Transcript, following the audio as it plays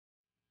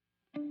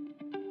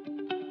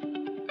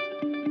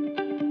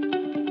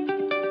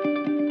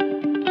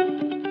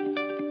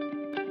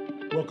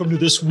Welcome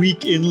to This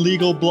Week in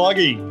Legal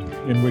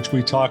Blogging, in which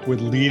we talk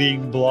with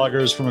leading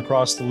bloggers from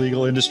across the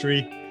legal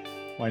industry.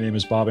 My name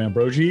is Bob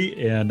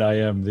Ambrogi, and I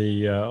am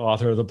the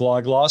author of the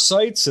blog Law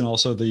Sites and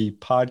also the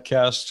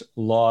podcast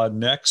Law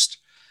Next.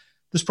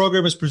 This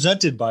program is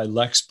presented by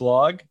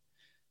LexBlog,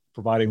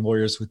 providing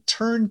lawyers with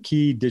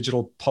turnkey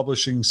digital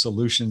publishing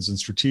solutions and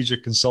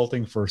strategic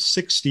consulting for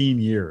 16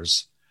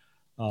 years.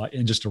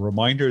 And just a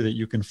reminder that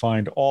you can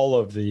find all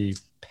of the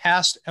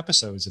past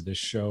episodes of this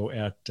show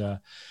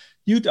on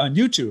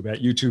YouTube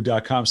at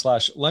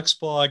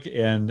youtube.com/LexBlog.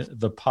 And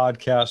the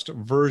podcast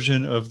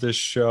version of this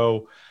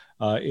show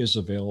is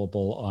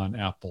available on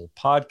Apple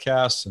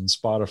Podcasts and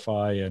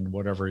Spotify and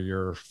whatever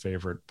your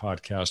favorite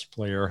podcast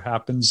player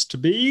happens to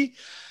be.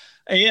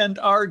 And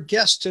our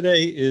guest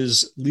today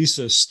is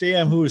Lisa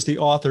Stamm, who is the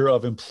author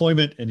of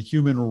Employment and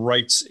Human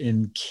Rights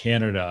in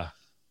Canada.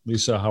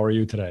 Lisa, how are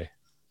you today?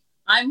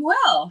 I'm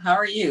well. How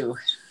are you?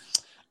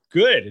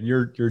 Good. And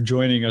you're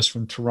joining us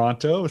from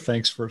Toronto.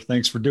 Thanks for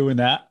doing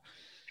that.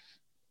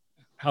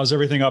 How's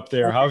everything up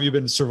there? How have you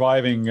been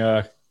surviving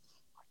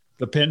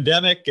the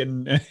pandemic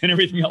and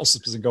everything else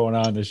that's been going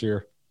on this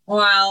year?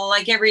 Well,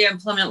 like every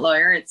employment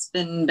lawyer, it's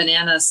been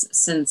bananas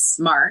since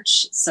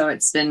March. So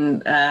it's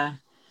been,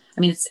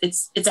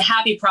 it's a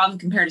happy problem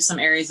compared to some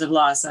areas of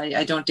law. So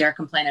I don't dare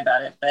complain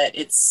about it, but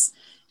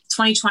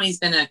 2020 has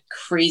been a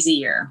crazy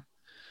year.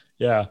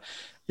 Yeah.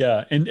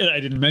 Yeah. And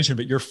I didn't mention,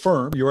 but your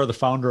firm, you are the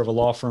founder of a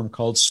law firm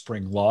called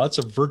Spring Law. It's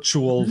a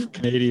virtual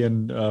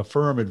Canadian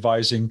firm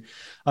advising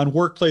on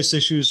workplace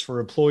issues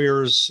for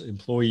employers,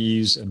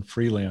 employees, and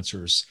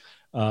freelancers.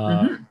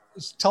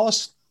 Tell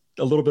us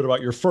a little bit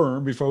about your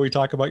firm before we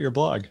talk about your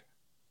blog.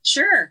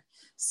 Sure.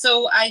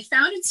 So I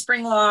founded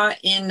Spring Law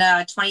in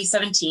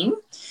 2017.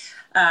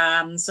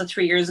 So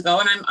 3 years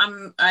ago,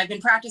 and I've been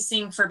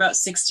practicing for about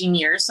 16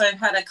 years. So I've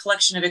had a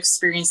collection of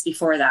experience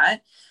before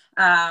that.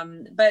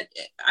 But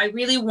I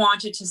really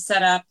wanted to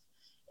set up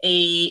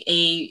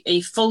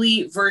a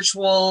fully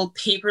virtual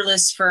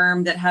paperless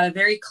firm that had a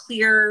very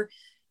clear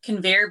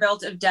conveyor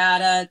belt of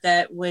data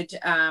that would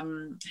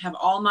have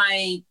all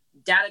my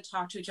data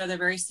talk to each other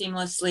very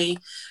seamlessly,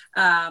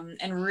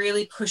 and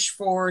really push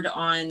forward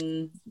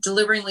on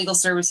delivering legal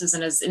services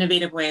in as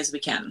innovative way as we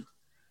can.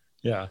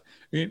 Yeah.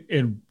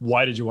 And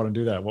why did you want to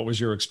do that? What was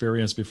your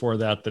experience before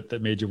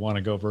that made you want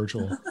to go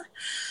virtual?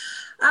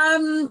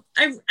 I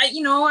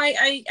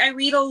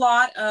read a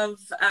lot of,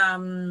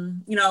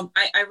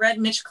 I read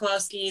Mitch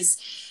Kolowski's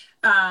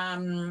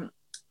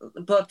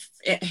book,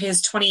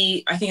 his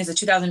I think it's a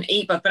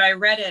 2008 book, but I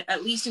read it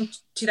at least in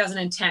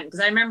 2010, because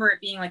I remember it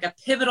being like a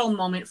pivotal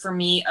moment for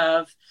me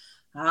of,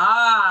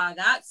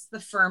 that's the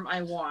firm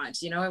I want.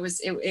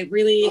 It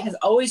really has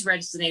always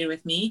resonated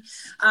with me.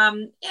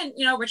 And,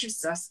 Richard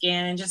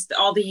Susskind and just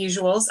all the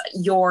usuals,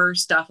 your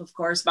stuff, of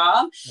course,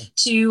 Bob,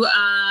 to,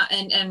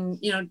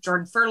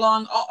 Jordan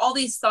Furlong, all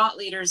these thought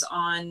leaders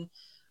on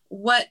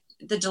what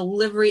the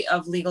delivery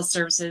of legal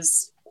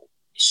services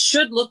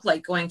should look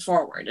like going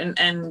forward.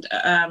 And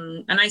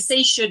I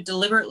say should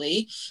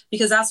deliberately,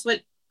 because that's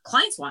what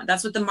clients want.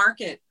 That's what the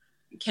market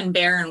can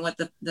bear and what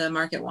the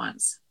market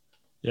wants.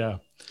 Yeah.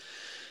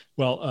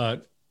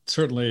 Well,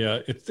 certainly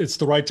it's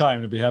the right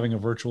time to be having a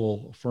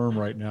virtual firm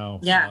right now.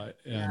 Yeah.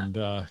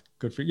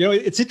 Good for you.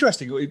 It's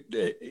interesting. I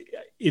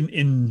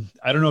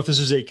don't know if this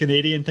is a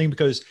Canadian thing,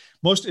 because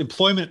most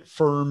employment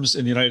firms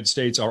in the United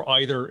States are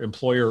either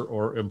employer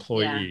or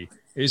employee. Yeah.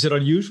 Is it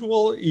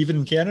unusual, even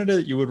in Canada,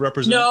 that you would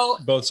represent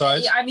both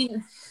sides? I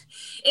mean,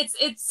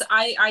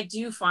 I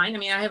do find,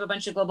 I have a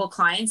bunch of global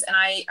clients, and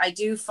I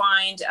do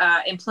find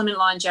employment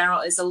law in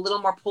general is a little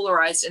more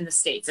polarized in the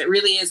States. It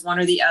really is one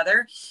or the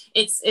other.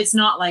 It's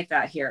not like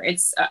that here.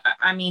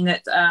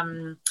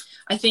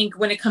 I think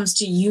when it comes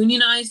to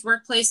unionized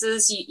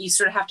workplaces, you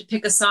sort of have to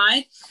pick a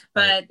side,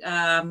 but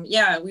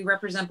we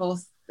represent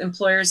both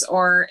employers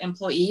or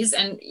employees,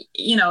 and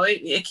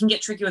it can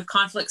get tricky with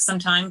conflicts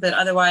sometimes, but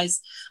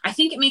otherwise I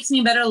think it makes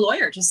me a better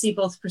lawyer to see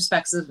both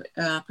perspectives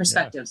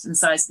and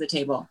sides of the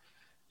table.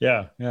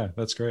 Yeah,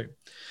 that's great.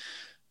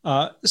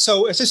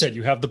 So as I said,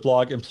 you have the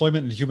blog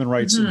Employment and Human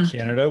Rights in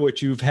Canada,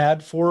 which you've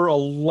had for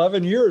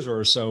 11 years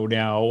or so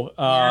now.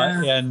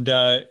 And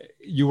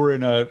you were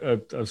in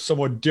a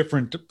somewhat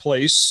different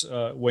place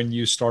when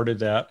you started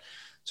that.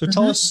 So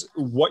tell us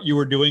what you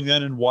were doing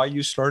then and why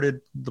you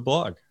started the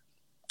blog.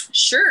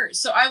 Sure.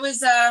 So I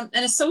was an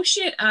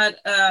associate at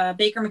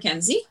Baker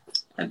McKenzie,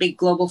 a big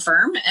global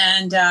firm.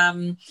 And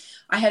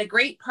I had a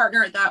great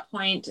partner at that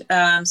point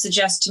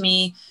suggest to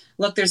me,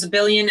 look, there's 1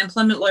 billion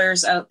employment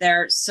lawyers out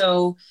there.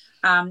 So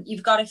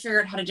you've got to figure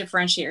out how to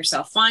differentiate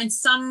yourself. Find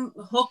some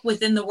hook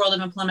within the world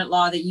of employment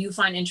law that you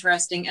find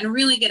interesting and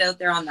really get out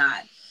there on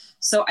that.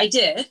 So I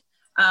did.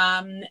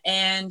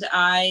 And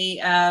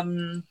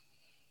I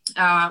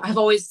have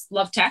always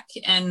loved tech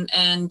and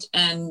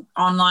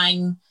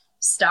online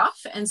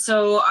stuff. And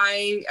so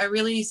I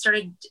really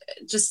started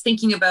just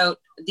thinking about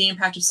the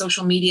impact of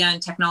social media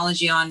and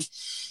technology on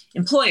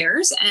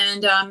employers.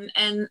 And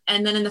then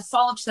in the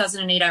fall of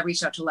 2008, I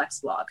reached out to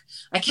LexBlog.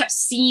 I kept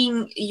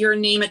seeing your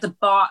name at the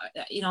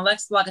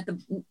LexBlog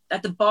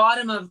at the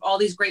bottom of all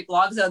these great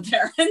blogs out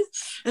there.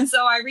 And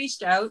so I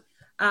reached out,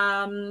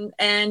 and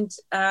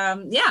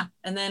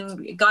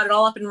then got it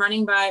all up and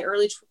running by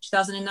early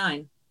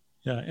 2009.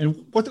 Yeah.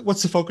 And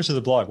what's the focus of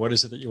the blog? What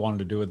is it that you wanted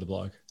to do with the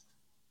blog?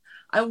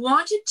 I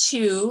wanted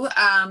to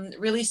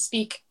really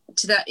speak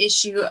to that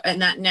issue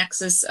and that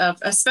nexus of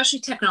especially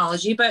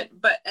technology, but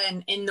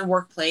in the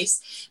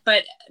workplace,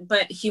 but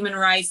human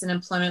rights and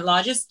employment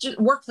law, just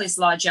workplace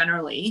law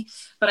generally.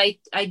 But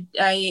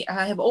I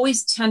have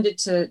always tended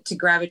to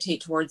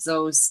gravitate towards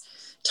those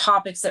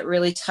topics that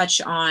really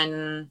touch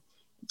on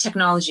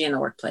technology in the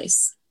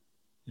workplaess.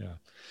 Yeah.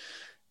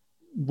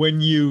 When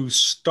you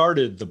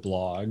started the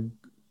blog,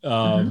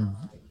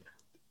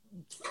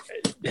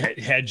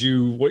 had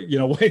you, what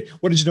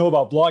did you know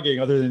about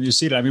blogging other than you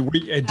see it? I mean,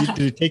 did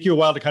it take you a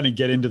while to kind of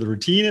get into the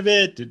routine of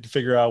it, to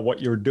figure out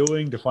what you're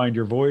doing, to find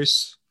your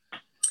voice?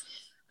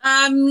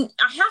 I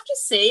have to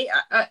say,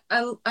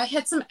 I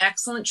had some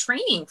excellent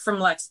training from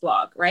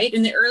LexBlog, right?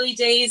 In the early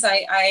days,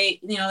 I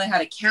they had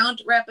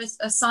account rep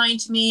assigned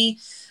to me.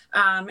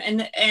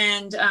 And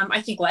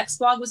I think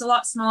LexBlog was a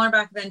lot smaller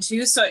back then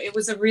too. So it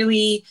was a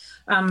really,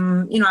 I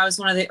was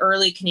one of the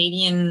early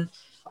Canadian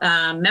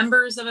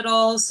members of it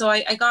all. So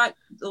I got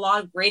a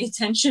lot of great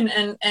attention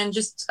and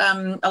just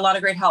a lot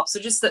of great help. So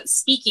just that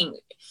speaking,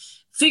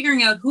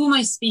 figuring out who am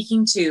I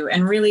speaking to,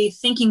 and really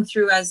thinking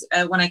through as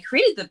when I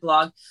created the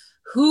blog,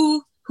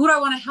 who do I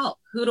want to help?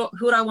 Who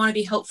do I want to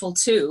be helpful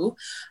to?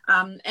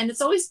 And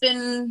it's always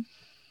been,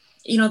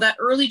 that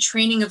early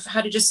training of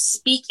how to just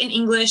speak in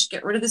English,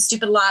 get rid of the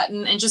stupid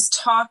Latin, and just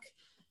talk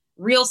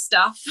real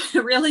stuff,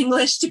 real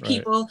English to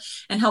people,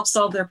 and help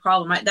solve their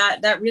problem.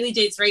 That really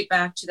dates right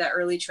back to that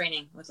early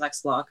training with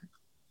LexBlog.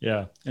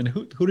 Yeah. And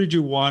who did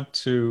you want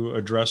to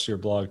address your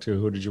blog to?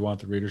 Who did you want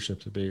the readership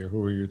to be, or who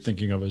were you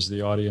thinking of as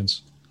the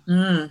audience?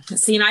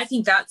 See, and I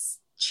think that's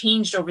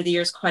changed over the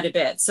years quite a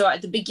bit. So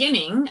at the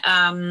beginning,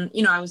 I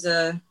was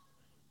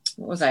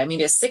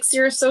maybe a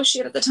 6-year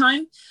associate at the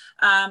time,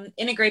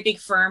 in a great big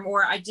firm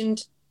where I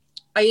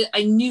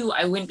knew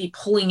I wouldn't be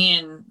pulling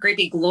in great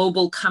big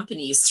global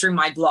companies through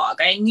my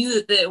blog. I knew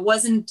that it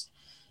wasn't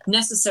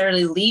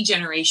necessarily lead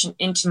generation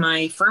into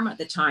my firm at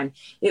the time.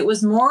 It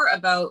was more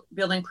about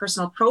building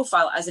personal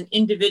profile as an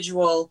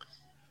individual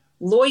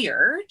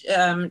lawyer,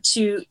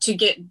 to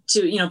get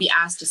to, be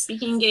asked to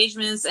speaking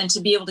engagements and to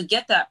be able to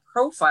get that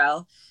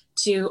profile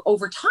to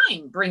over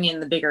time bring in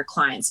the bigger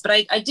clients. But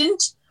I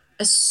didn't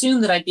assume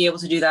that I'd be able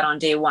to do that on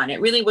day one.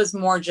 It really was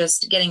more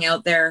just getting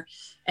out there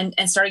and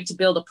starting to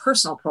build a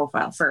personal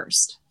profile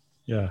first.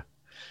 Yeah.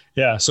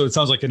 Yeah. So it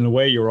sounds like in a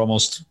way your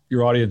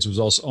audience was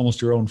also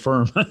almost your own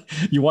firm.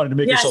 You wanted to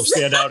make yourself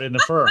stand out in the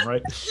firm,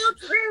 right? That's so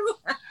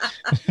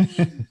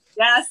true.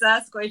 Yes,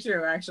 that's quite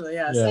true, actually.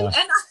 Yes. Yeah.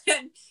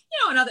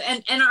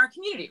 And our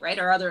community, right?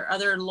 Our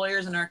other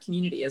lawyers in our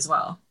community as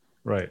well.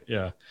 Right.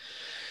 Yeah.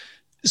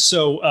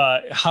 So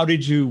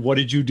what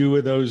did you do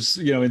with those,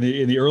 in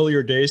the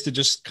earlier days to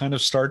just kind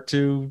of start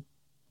to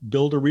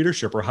build a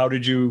readership, or how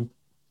did you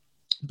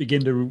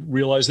begin to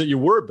realize that you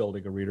were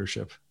building a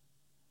readership?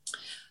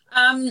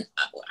 In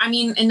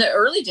the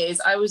early days,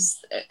 I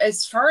was,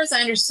 as far as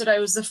I understood, I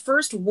was the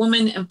first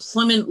woman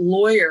employment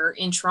lawyer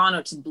in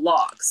Toronto to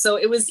blog. So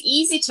it was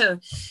easy to,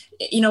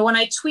 when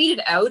I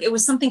tweeted out, it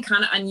was something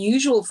kind of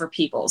unusual for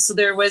people. So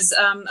there was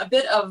a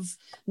bit of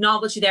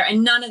novelty there,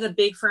 and none of the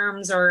big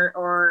firms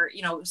or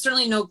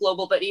certainly no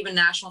global, but even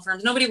national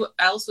firms, nobody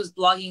else was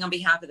blogging on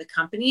behalf of the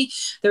company.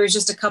 There was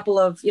just a couple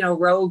of,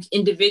 rogue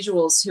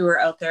individuals who were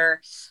out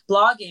there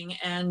blogging.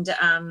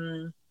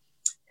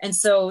 And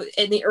so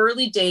in the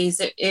early days,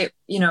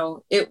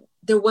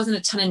 there wasn't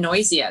a ton of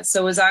noise yet.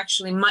 So it was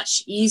actually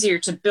much easier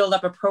to build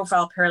up a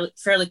profile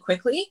fairly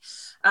quickly.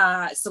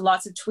 So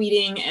lots of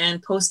tweeting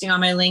and posting on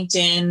my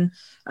LinkedIn,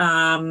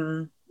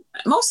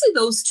 mostly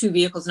those two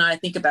vehicles. Now I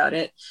think about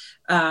it,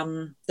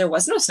 there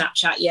was no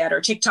Snapchat yet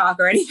or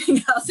TikTok or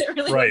anything else. It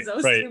really was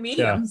those two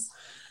mediums.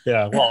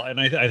 Yeah. Well, and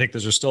I think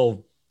those are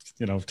still,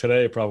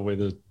 today, probably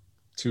the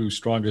two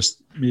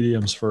strongest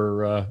mediums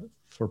for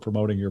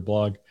promoting your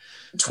blog.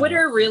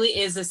 Twitter really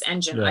is this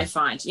engine, I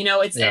find. You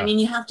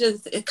have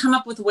to come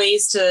up with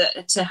ways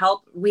to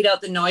help weed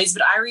out the noise.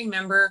 But I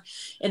remember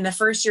in the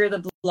first year of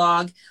the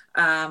blog,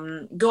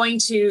 going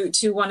to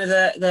one of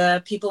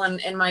the people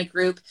in my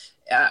group.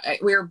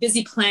 We were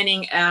busy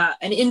planning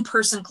an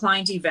in-person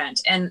client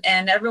event, and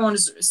everyone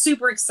was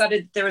super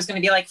excited there was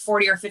going to be like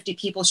 40 or 50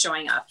 people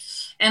showing up.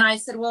 And I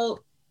said,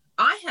 well,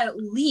 I had at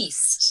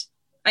least,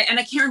 and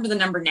I can't remember the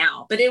number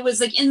now, but it was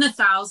like in the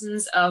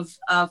thousands of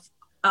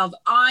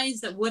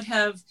eyes that would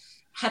have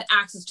had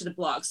access to the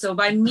blog. So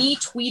by me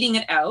tweeting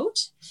it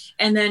out,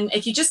 and then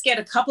if you just get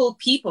a couple of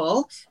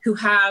people who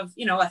have,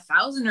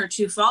 1,000 or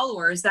 2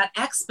 followers, that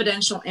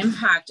exponential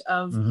impact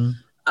of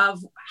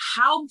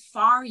how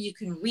far you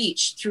can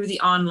reach through the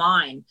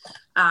online,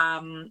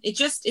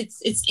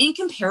 it's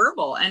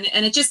incomparable. And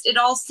it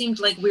all seemed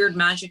like weird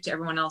magic to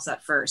everyone else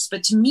at first.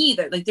 But to me,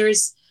 that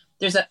there's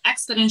there's an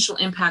exponential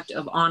impact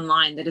of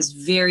online that is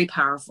very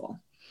powerful.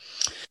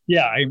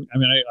 Yeah, I mean,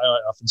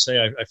 I often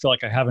say I feel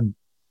like I haven't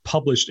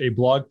published a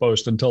blog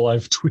post until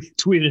I've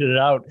tweeted it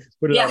out,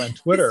 put it out on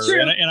Twitter,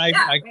 and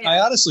I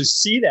honestly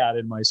see that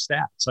in my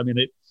stats. I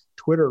mean,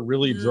 Twitter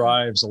really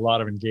drives a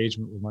lot of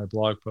engagement with my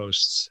blog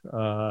posts.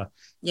 That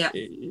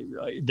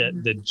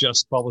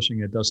just publishing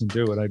it doesn't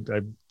do it.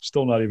 I'm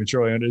still not even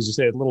sure. And as you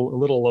say, a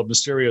little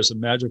mysterious and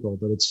magical,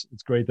 but it's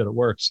great that it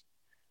works.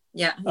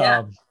 Yeah.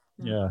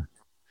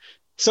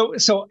 So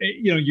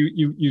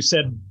you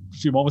said a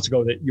few moments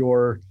ago that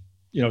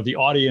the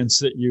audience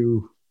that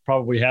you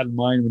probably had in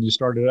mind when you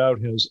started out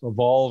has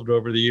evolved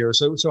over the years.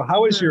 So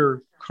how has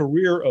your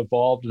career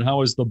evolved, and how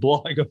has the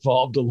blog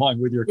evolved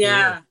along with your career?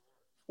 Yeah.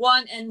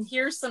 Well, and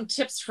here's some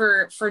tips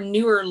for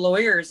newer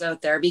lawyers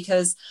out there,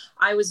 because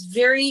I was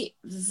very,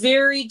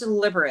 very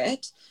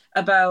deliberate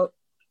about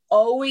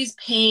always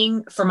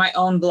paying for my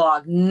own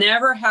blog,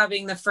 never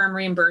having the firm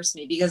reimburse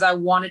me, because I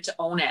wanted to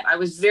own it. I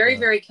was very,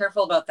 very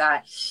careful about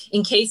that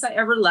in case I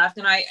ever left.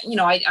 And I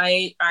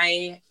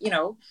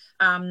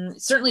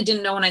certainly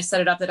didn't know when I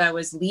set it up that I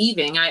was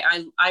leaving.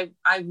 I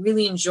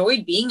really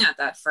enjoyed being at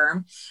that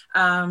firm.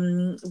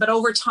 But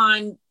over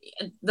time,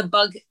 the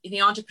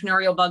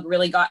entrepreneurial bug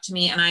really got to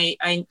me, and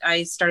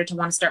I started to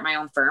want to start my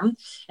own firm,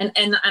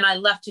 and I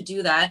left to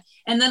do that.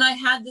 And then I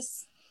had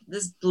this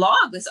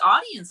blog, this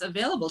audience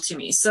available to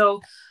me.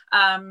 So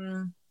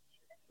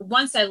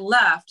once I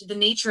left, the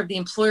nature of the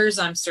employers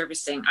I'm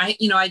servicing,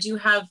 I do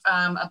have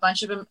a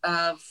bunch of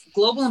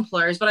global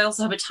employers, but I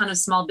also have a ton of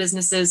small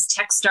businesses,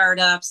 tech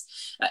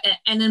startups,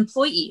 and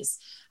employees.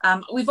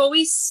 We've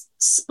always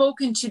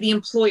spoken to the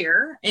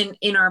employer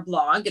in our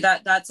blog.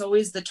 That's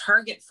always the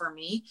target for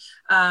me.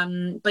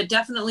 But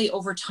definitely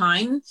over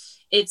time,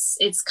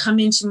 it's come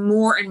into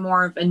more and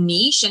more of a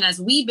niche. And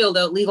as we build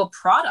out legal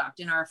product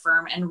in our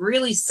firm and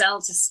really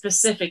sell to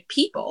specific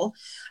people,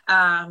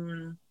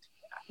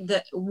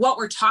 what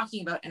we're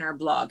talking about in our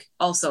blog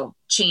also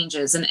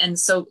changes. And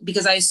so,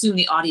 because I assume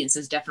the audience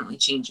is definitely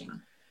changing.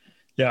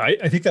 Yeah,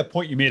 I think that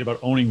point you made about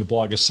owning the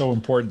blog is so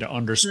important to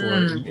underscore.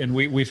 And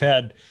we've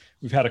had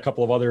a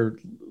couple of other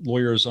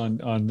lawyers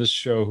on this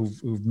show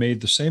who've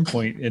made the same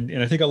point.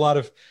 And I think a lot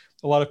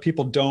of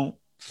people don't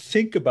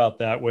think about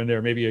that when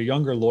they're maybe a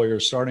younger lawyer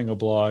starting a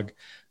blog.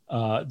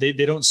 They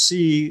don't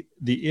see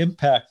the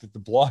impact that the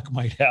blog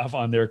might have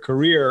on their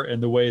career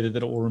and the way that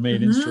it will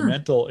remain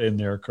instrumental in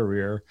their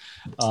career.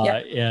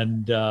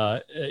 And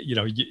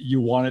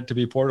you want it to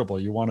be portable.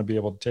 You want to be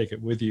able to take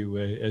it with you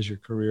as your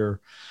career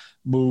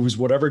moves,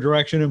 whatever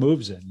direction it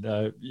moves in.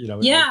 You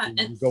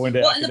go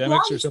into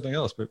academics or something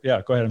else. But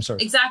yeah, go ahead. I'm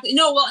sorry. Exactly.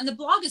 No, well, and the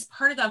blog is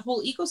part of that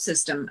whole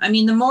ecosystem. I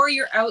mean, the more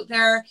you're out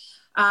there,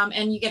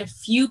 and you get a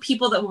few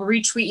people that will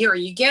retweet you, or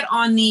you get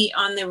on the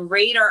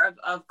radar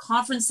of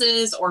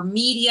conferences or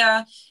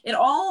media, it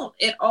all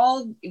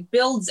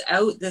builds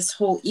out this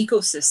whole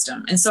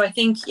ecosystem. And so I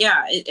think,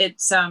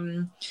 it's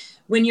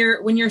when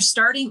you're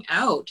starting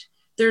out,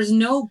 there's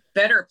no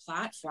better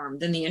platform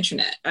than the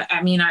internet.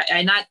 I mean,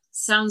 I that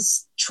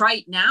sounds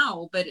trite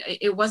now, but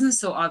it wasn't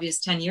so obvious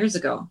 10 years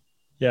ago.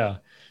 Yeah.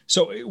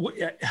 So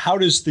where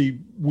does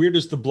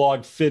the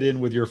blog fit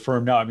in with your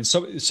firm now? I mean,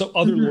 so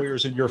other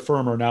lawyers in your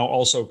firm are now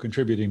also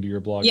contributing to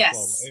your blog. Yes.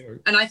 As well,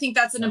 right? And I think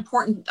that's an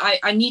important,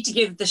 I need to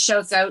give the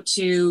shouts out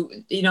to,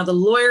 the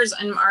lawyers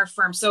in our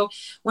firm. So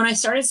when I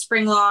started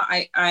Spring Law,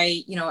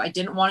 I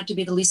didn't want it to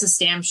be the Lisa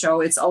Stam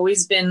show. It's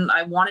always been,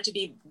 I want it to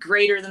be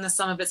greater than the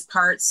sum of its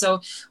parts.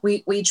 So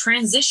we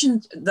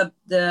transitioned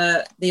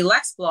the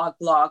Lex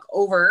blog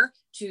over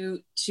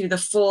to the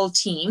full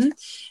team.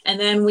 And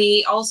then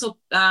we also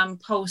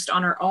post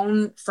on our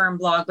own firm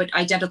blog, but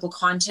identical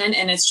content.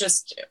 And it's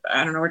just,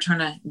 I don't know, we're trying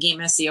to game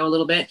SEO a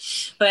little bit,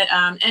 but,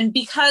 and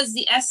because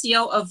the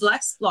SEO of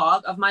Lex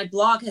blog, of my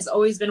blog, has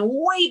always been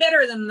way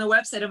better than the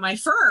website of my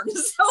firm.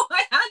 So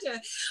I had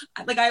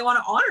to, I want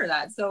to honor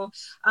that.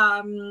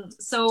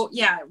 So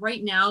yeah,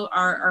 right now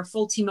our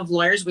full team of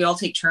lawyers, we all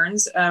take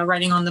turns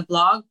writing on the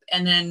blog.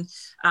 And then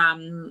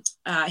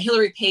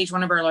Hillary Page,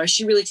 one of our lawyers,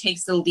 she really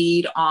takes the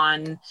lead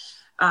on,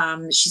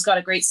 she's got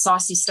a great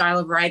saucy style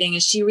of writing,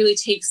 and she really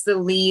takes the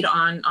lead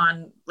on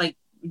like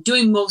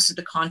doing most of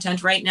the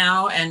content right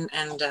now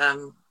and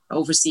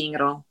overseeing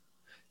it all.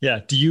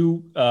 Yeah. Do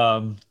you,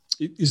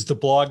 is the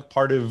blog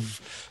part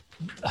of,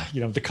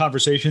 the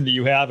conversation that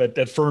you have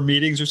at firm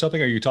meetings or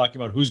something? Are you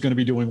talking about who's going to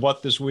be doing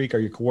what this week? Are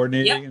you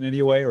coordinating in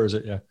any way, or is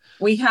it? Yeah.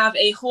 We have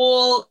a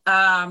whole,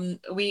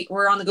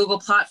 we're on the Google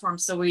platform.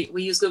 So we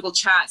use Google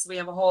Chat. So we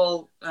have a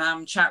whole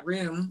chat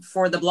room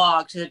for the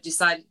blog to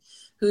decide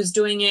who's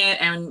doing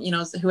it. And,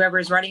 whoever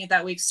is writing it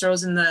that week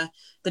throws in the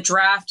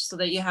draft so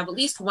that you have at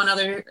least one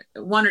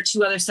or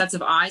two other sets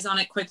of eyes on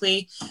it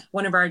quickly.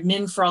 One of our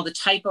admin for all the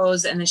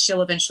typos, and then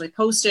she'll eventually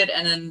post it.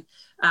 And then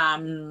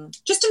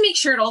just to make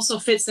sure it also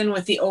fits in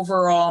with the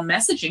overall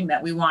messaging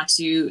that we want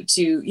to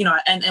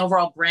an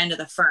overall brand of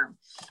the firm.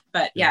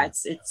 But yeah,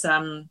 it's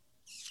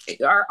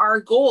our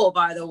goal,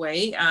 by the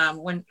way,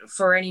 when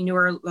for any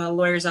newer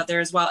lawyers out there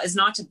as well, is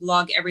not to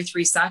blog every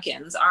 3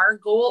 seconds. Our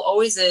goal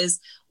always is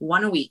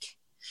one a week.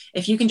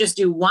 If you can just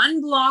do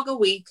one blog a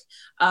week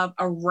of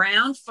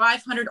around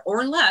 500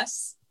 or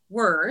less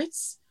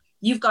words,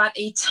 you've got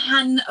a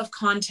ton of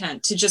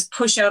content to just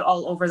push out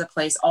all over the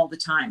place all the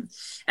time.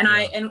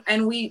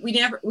 And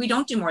we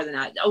don't do more than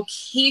that.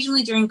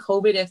 Occasionally during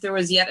COVID, if there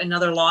was yet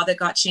another law that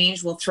got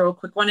changed, we'll throw a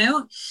quick one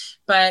out.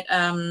 But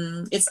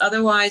it's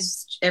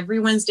otherwise every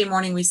Wednesday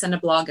morning we send a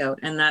blog out,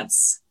 and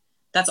that's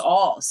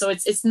all. So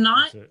it's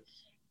not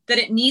that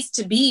it needs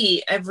to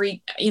be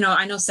every,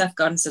 I know Seth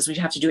Godin says we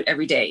have to do it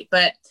every day,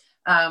 but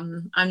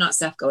I'm not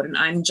Seth Godin.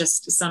 I'm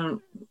just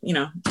some,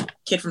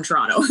 kid from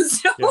Toronto.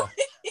 So. Yeah.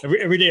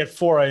 Every day at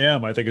 4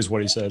 a.m., I think is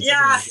what he said.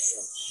 Yeah,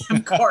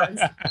 of course.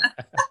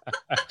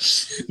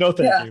 No,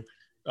 thank you.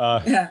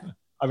 I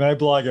mean, I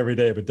blog every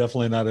day, but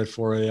definitely not at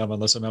 4 a.m.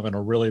 unless I'm having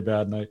a really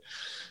bad night.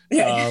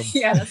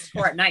 That's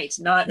 4 at night,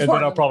 not. And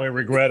then I'll probably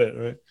regret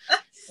it,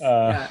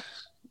 right?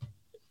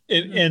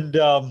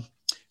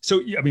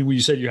 So, I mean, when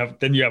you said you have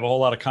a whole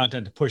lot of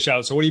content to push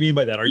out. So what do you mean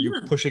by that? Are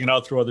you pushing it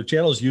out through other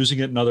channels, using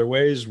it in other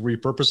ways,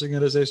 repurposing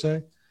it, as they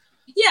say?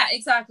 Yeah,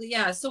 exactly.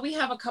 Yeah. So we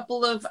have a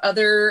couple of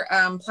other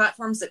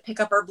platforms that pick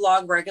up our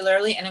blog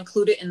regularly and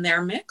include it in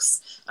their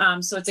mix.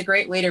 So it's a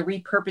great way to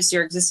repurpose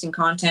your existing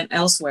content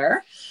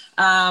elsewhere.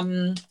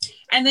 And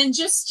then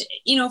just,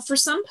 for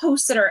some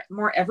posts that are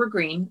more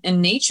evergreen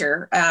in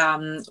nature,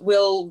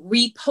 we'll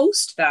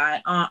repost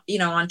that,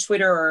 on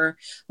Twitter or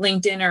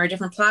LinkedIn or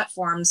different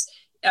platforms,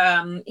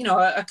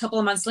 a couple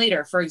of months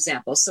later, for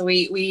example. So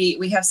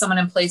we have someone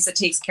in place that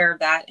takes care of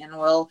that, and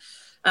we'll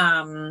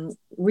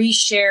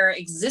reshare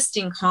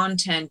existing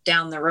content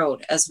down the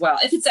road as well,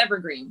 if it's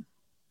evergreen.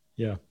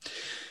 Yeah.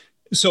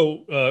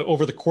 So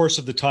over the course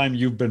of the time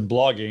you've been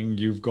blogging,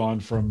 you've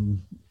gone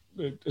from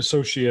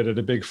associate at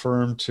a big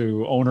firm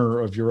to owner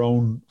of your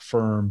own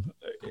firm.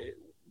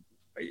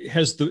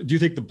 Do you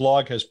think the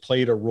blog has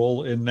played a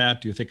role in that?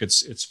 Do you think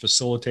it's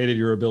facilitated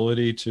your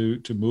ability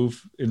to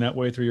move in that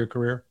way through your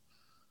career?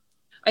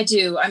 I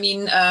do. I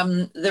mean,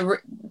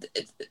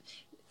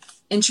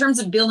 in terms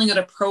of building out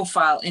a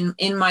profile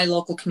in my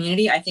local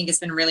community, I think it's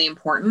been really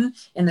important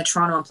in the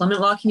Toronto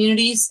employment law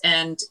communities,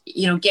 and,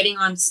 getting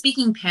on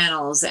speaking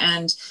panels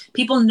and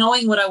people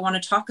knowing what I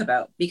want to talk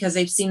about because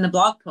they've seen the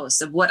blog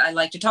posts of what I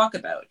like to talk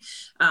about.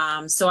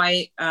 So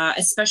I,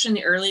 especially in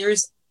the early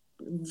years,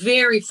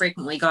 very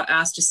frequently got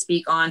asked to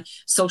speak on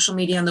social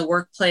media in the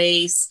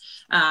workplace,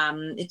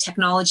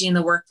 technology in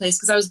the workplace,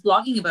 because I was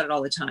blogging about it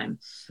all the time.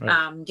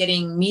 Right.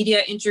 Getting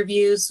media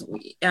interviews,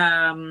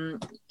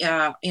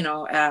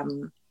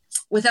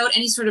 without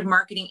any sort of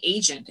marketing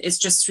agent. It's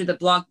just through the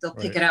blog, they'll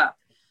pick it up.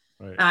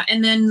 Right.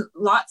 And then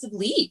lots of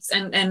leads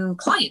and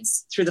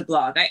clients through the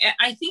blog.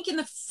 I think in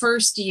the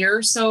first year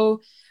or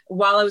so,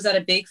 while I was at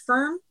a big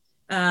firm,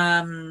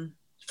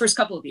 first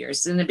couple of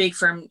years in the big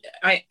firm,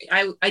 I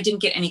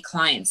didn't get any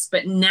clients,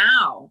 but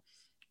now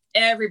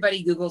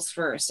everybody Googles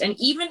first. And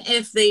even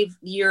if they've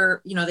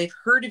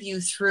heard of you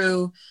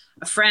through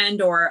a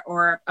friend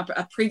or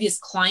a previous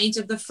client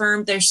of the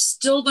firm, they're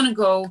still going to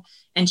go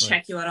and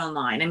check you out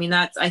online. I mean,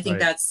 I think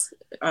that's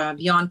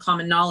beyond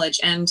common knowledge.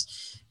 And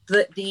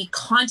the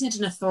content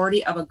and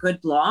authority of a good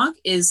blog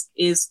is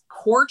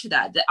core to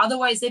that.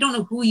 Otherwise, they don't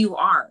know who you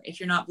are if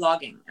you're not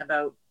blogging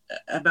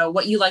about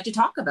what you like to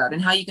talk about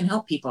and how you can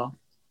help people.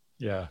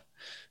 Yeah.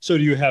 So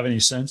do you have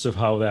any sense of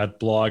how that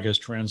blog has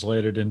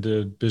translated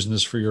into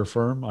business for your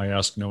firm? I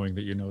ask knowing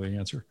that you know the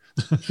answer.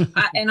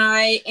 And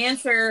I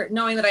answer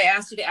knowing that I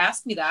asked you to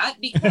ask me that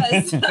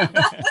because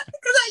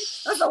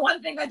that's the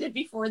one thing I did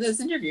before this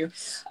interview.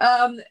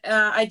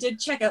 I did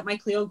check out my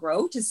Clio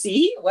Grow to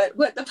see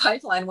what the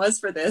pipeline was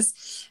for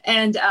this.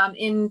 And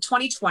in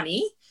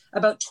 2020,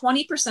 about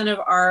 20% of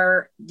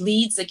our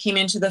leads that came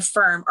into the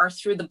firm are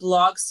through the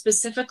blog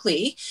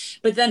specifically.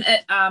 But then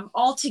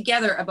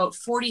altogether, about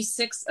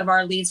 46 of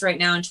our leads right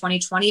now in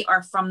 2020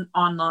 are from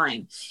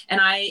online.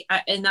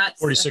 And that's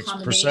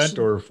 46%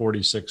 or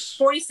 46?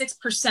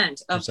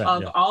 46% of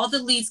all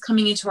the leads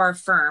coming into our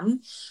firm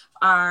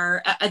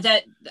are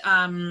that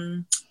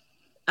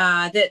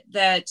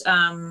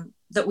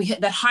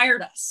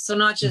hired us. So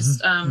not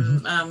just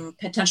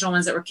potential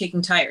ones that were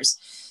kicking tires.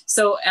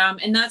 So,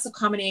 and that's a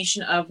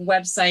combination of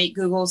website,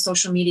 Google,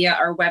 social media,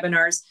 or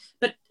webinars,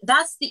 but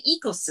that's the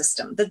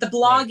ecosystem that the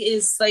blog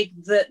is like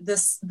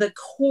the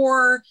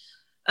core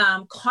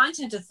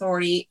content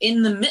authority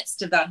in the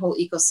midst of that whole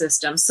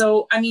ecosystem.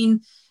 So, I mean,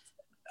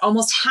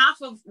 almost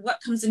half of what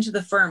comes into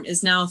the firm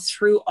is now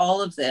through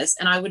all of this.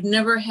 And I would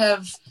never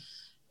have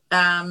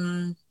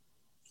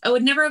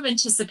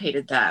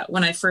anticipated that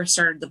when I first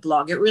started the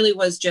blog. It really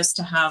was just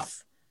to have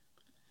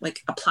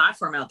like a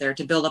platform out there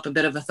to build up a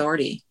bit of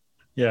authority.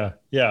 Yeah.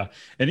 Yeah.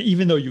 And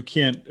even though you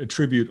can't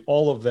attribute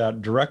all of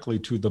that directly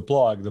to the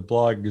blog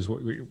is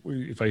what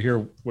if I hear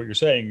what you're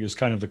saying, is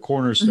kind of the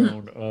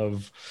cornerstone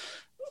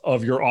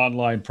of your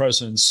online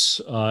presence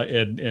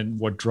and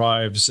what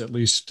drives at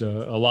least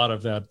a lot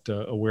of that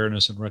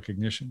awareness and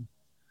recognition.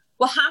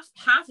 Well,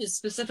 half is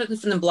specifically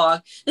from the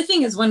blog. The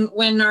thing is,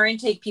 when our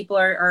intake people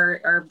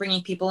are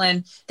bringing people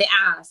in, they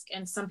ask,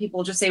 and some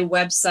people just say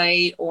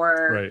website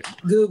or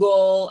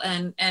Google,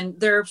 and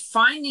they're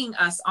finding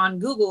us on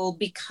Google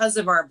because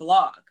of our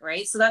blog,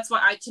 right? So that's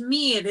why to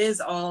me it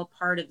is all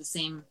part of the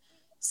same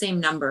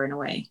number in a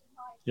way.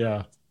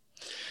 Yeah.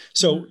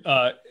 So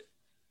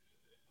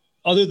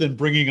other than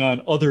bringing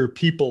on other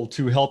people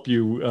to help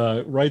you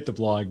write the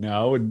blog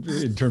now,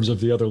 in terms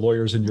of the other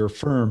lawyers in your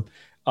firm,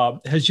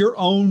 has your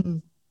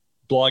own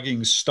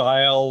blogging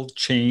style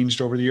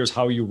changed over the years?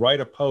 How you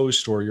write a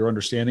post, or your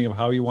understanding of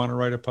how you want to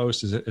write a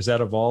post? Has that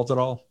evolved at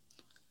all?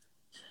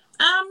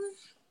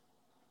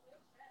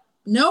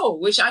 No,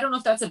 which I don't know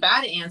if that's a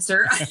bad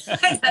answer.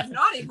 I have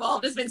not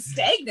evolved. It's been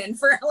stagnant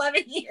for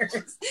 11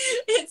 years.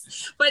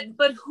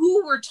 But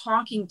who we're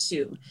talking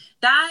to,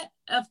 that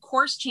of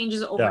course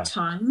changes over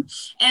time.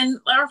 And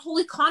our whole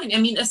economy, I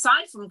mean,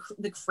 aside from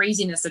the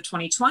craziness of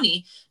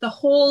 2020, the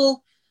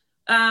whole,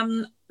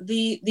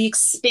 the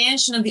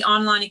expansion of the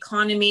online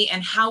economy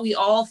and how we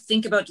all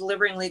think about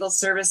delivering legal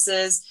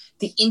services,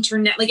 the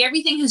internet, like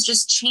everything has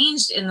just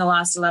changed in the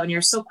last 11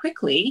 years so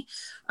quickly.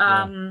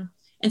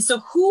 And so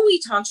who we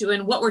talk to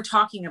and what we're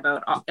talking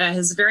about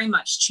has very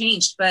much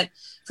changed. But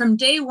from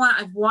day one,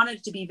 I've wanted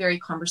it to be very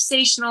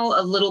conversational,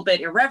 a little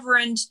bit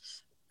irreverent,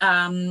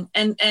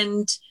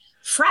 and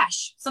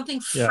fresh, something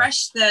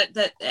fresh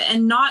that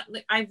and not,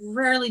 I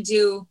rarely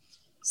do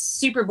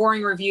super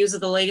boring reviews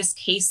of the latest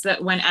case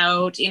that went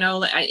out. You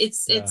know,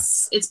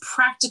 it's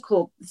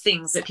practical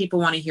things that people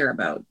want to hear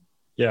about.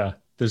 Yeah.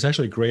 There's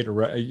actually great,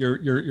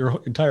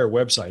 your entire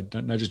website,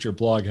 not just your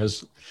blog,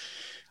 has,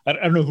 I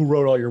don't know who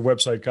wrote all your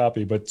website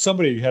copy, but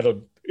somebody had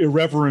a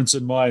irreverence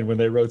in mind when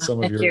they wrote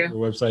some of your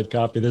website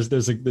copy. It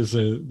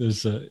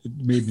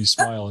made me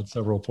smile at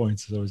several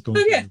points as I was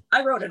going through.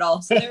 I wrote it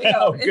all. So there you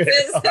go. Which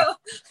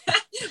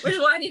is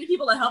why I needed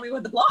people to help me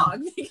with the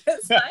blog,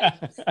 because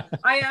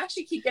I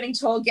actually keep getting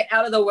told, get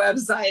out of the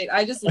website.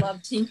 I just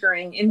love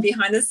tinkering in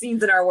behind the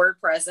scenes in our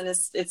WordPress, and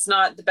it's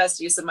not the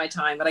best use of my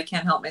time, but I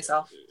can't help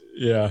myself.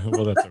 Yeah,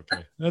 well, that's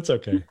okay. That's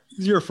okay.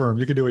 It's your firm.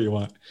 You can do what you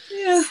want.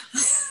 Yeah.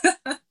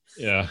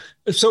 Yeah.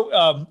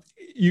 So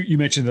you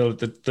mentioned though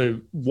that the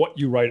what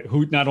you write,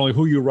 not only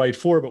who you write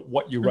for, but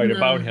what you write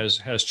about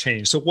has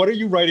changed. So what are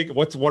you writing?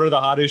 What are the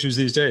hot issues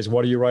these days?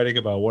 What are you writing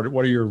about?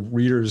 What are your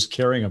readers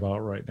caring about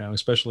right now,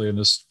 especially in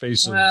this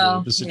face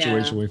of the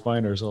situation we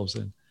find ourselves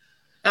in?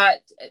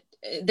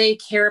 They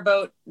care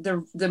about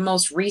the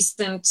most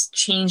recent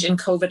change in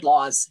COVID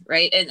laws,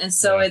 right? And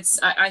so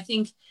I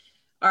think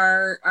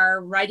our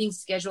writing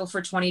schedule for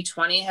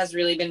 2020 has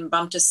really been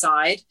bumped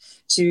aside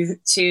to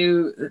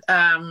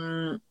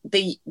all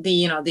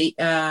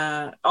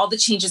the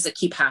changes that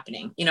keep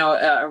happening,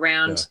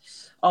 around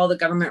all the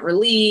government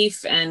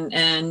relief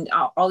and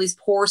all these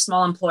poor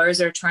small employers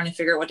that are trying to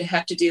figure out what the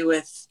heck to do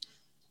with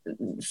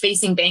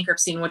facing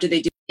bankruptcy, and what do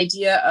they do? The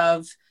idea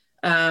of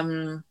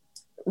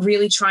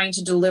really trying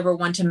to deliver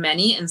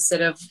one-to-many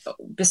instead of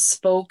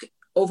bespoke,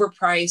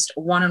 overpriced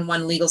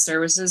one-on-one legal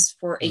services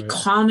for a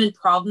common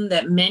problem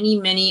that many,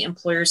 many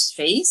employers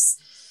face.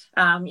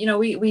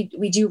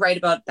 We do write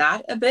about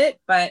that a bit,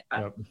 but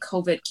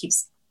COVID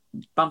keeps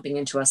bumping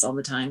into us all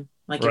the time,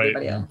 like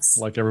everybody else.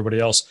 Like everybody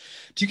else.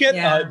 Do you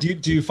get?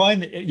 Do you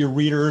find that your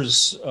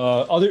readers,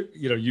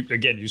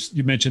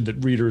 you mentioned that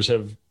readers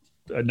have,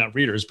 not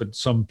readers, but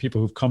some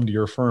people who've come to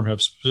your firm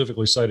have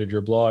specifically cited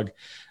your blog.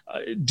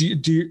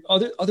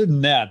 Other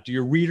than that, do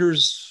your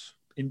readers?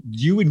 Do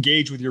you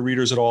engage with your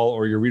readers at all,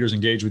 or your readers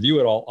engage with you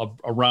at all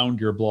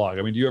around your blog?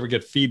 I mean, do you ever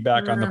get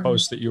feedback on the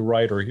posts that you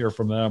write or hear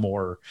from them,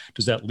 or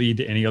does that lead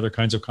to any other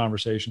kinds of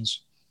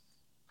conversations?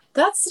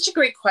 That's such a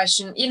great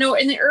question.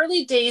 In the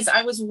early days,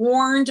 I was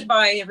warned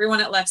by everyone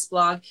at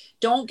LexBlog,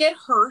 don't get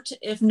hurt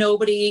if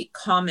nobody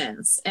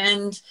comments.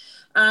 And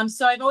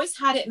so I've always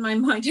had it in my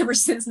mind ever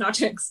since not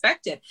to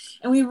expect it.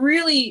 And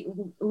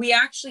we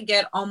actually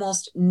get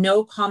almost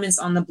no comments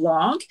on the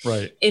blog.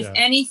 Right. If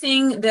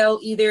anything, they'll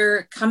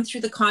either come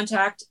through the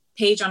contact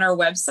page on our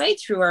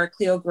website through our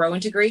Clio Grow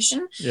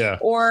integration,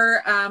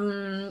 or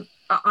on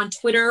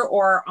Twitter,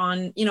 or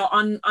on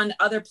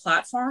other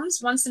platforms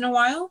once in a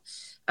while.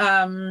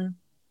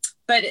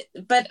 But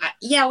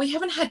we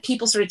haven't had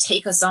people sort of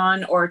take us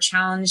on or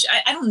challenge.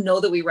 I don't know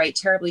that we write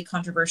terribly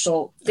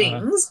controversial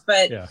things,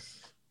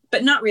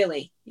 but not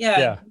really.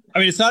 Yeah. I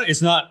mean,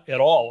 it's not at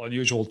all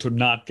unusual to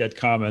not get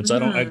comments.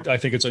 I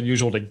think it's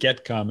unusual to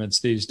get comments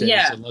these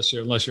days,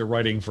 unless you're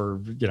writing for,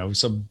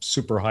 some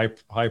super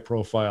high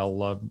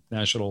profile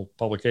national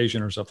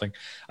publication or something.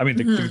 I mean,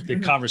 the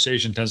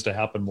conversation tends to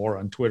happen more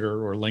on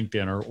Twitter or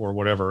LinkedIn or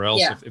whatever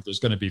else, if there's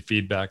going to be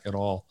feedback at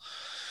all.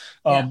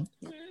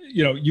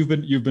 You've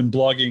been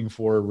blogging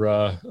for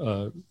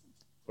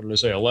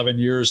 11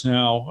 years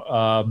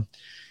now.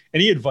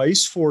 Any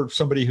advice for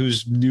somebody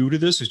who's new to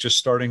this, who's just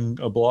starting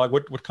a blog?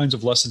 What kinds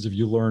of lessons have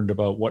you learned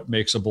about what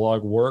makes a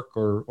blog work,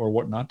 or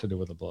what not to do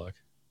with a blog?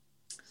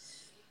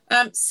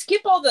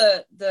 Skip all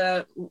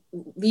the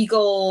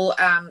legal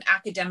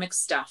academic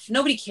stuff.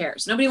 Nobody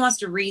cares. Nobody wants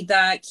to read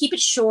that. Keep it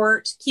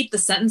short. Keep the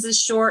sentences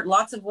short.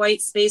 Lots of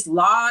white space.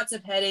 Lots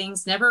of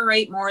headings. Never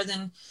write more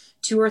than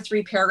 2 or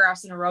 3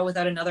 paragraphs in a row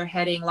without another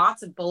heading.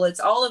 Lots of bullets.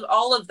 All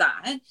of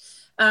that.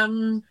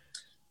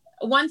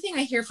 One thing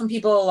I hear from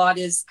people a lot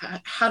is,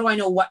 how do I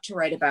know what to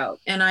write about?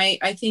 And I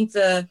think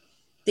the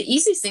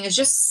easiest thing is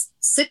just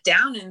sit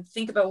down and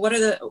think about what are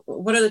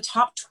the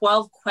top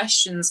 12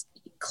 questions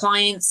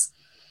clients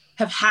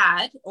have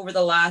had over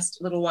the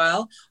last little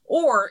while.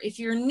 Or if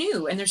you're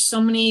new, and there's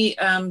so many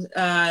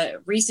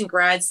recent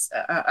grads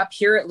up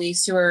here at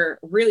least who are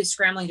really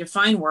scrambling to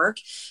find work,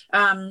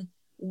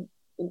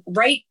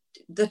 write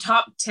the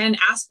top 10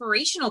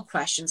 aspirational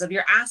questions of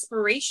your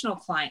aspirational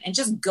client and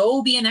just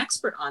go be an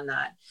expert on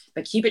that,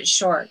 but keep it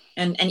short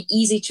and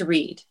easy to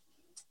read.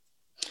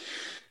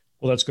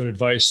 Well, that's good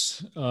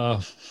advice.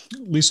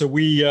 Lisa,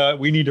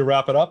 we need to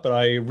wrap it up, but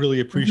I really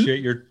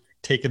appreciate your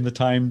taking the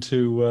time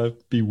to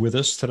be with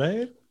us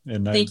today.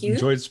 And I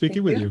enjoyed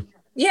speaking with you.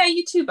 Yeah,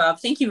 you too, Bob.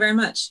 Thank you very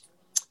much.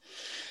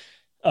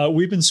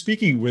 We've been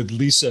speaking with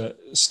Lisa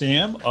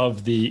Stamm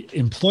of the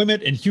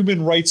Employment and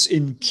Human Rights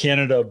in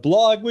Canada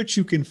blog, which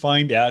you can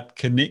find at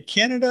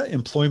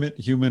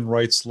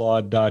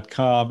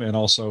CanadaEmploymentHumanRightsLaw.com, and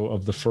also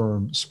of the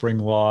firm Spring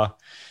Law.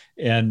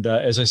 And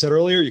as I said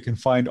earlier, you can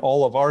find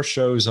all of our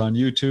shows on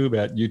YouTube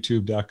at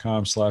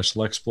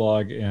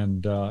youtube.com/LexBlog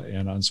and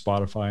on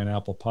Spotify and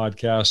Apple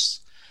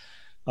Podcasts.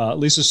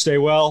 Lisa, stay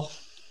well.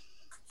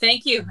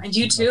 Thank you. And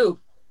you too.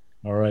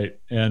 All right.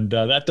 And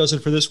that does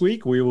it for this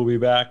week. We will be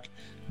back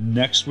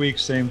next week,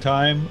 same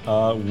time,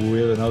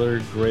 with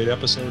another great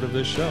episode of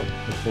this show.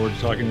 Look forward to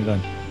talking to you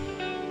then.